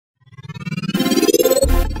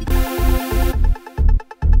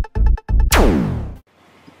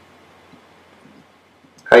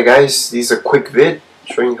Hi guys, this is a quick vid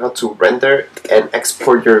showing you how to render and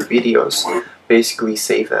export your videos, basically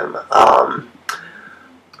save them.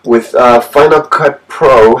 With Final Cut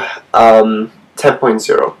Pro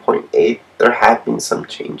 10.0.8, there have been some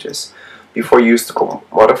changes. Before you used to go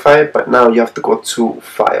modify, but now you have to go to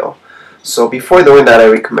File. So before doing that, I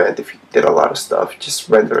recommend, if you did a lot of stuff, just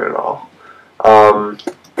render it all.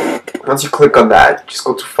 Once you click on that, just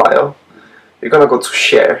go to File. You're gonna go to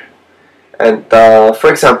Share. And for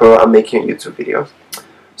example, I'm making a YouTube video.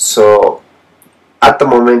 So at the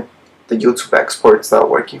moment, the YouTube export's not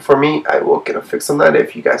working for me. I will get a fix on that.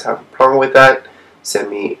 If you guys have a problem with that, send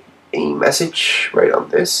me a message right on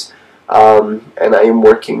this. And I am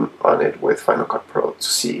working on it with Final Cut Pro to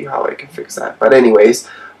see how I can fix that. But anyways,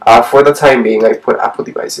 for the time being, I put Apple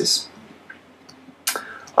devices.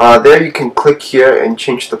 There you can click here and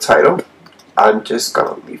change the title. I'm just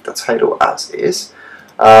gonna leave the title as is.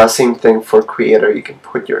 Same thing for creator, you can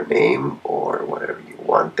put your name or whatever you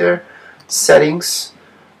want there. Settings,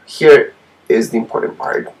 here is the important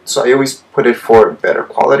part. So I always put it for better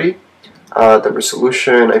quality. The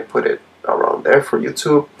resolution, I put it around there for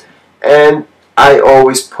YouTube. And I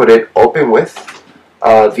always put it open with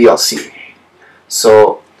VLC.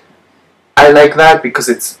 So I like that because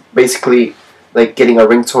it's basically like getting a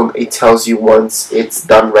ringtone. It tells you once it's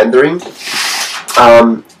done rendering.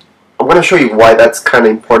 I'm going to show you why that's kind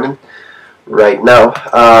of important right now.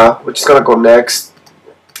 We're just going to go next.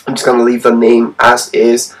 I'm just going to leave the name as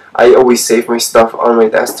is. I always save my stuff on my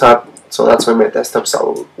desktop, so that's why my desktop's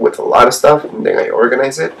out with a lot of stuff, and then I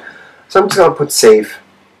organize it. So I'm just going to put save.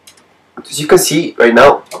 As you can see right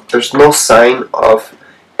now, there's no sign of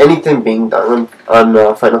anything being done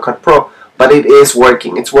on Final Cut Pro, but it is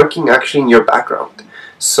working. It's working actually in your background.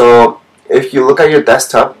 So if you look at your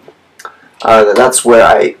desktop, that's where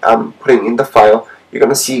I am putting in the file. You're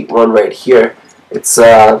gonna see one right here. It's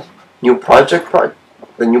a new project.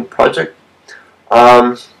 The new project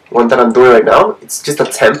one that I'm doing right now. It's just a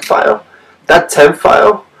temp file. That temp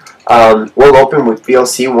file will open with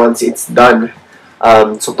VLC once it's done.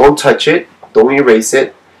 So don't touch it. Don't erase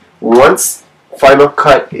it. Once Final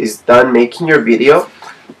Cut is done making your video,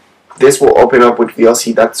 this will open up with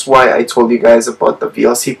VLC. That's why I told you guys about the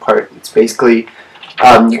VLC part. It's basically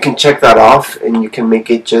you can check that off and you can make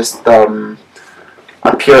it just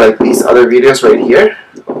appear like these other videos right here.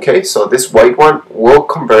 Okay, so this white one will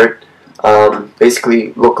convert,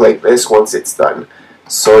 basically look like this once it's done.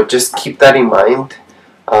 So just keep that in mind.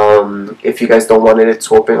 If you guys don't want it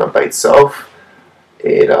to open up by itself,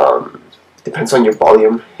 it depends on your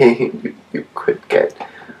volume. you could get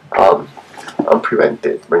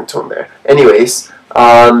unprevented ringtone there. Anyways,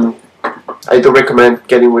 I do recommend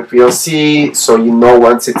getting with VLC so you know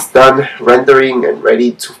once it's done rendering and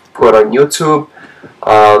ready to put on YouTube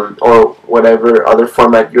or whatever other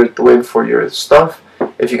format you're doing for your stuff.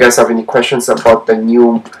 If you guys have any questions about the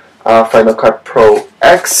new Final Cut Pro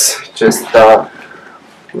X, just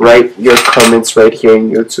write your comments right here in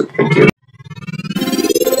YouTube. Thank you.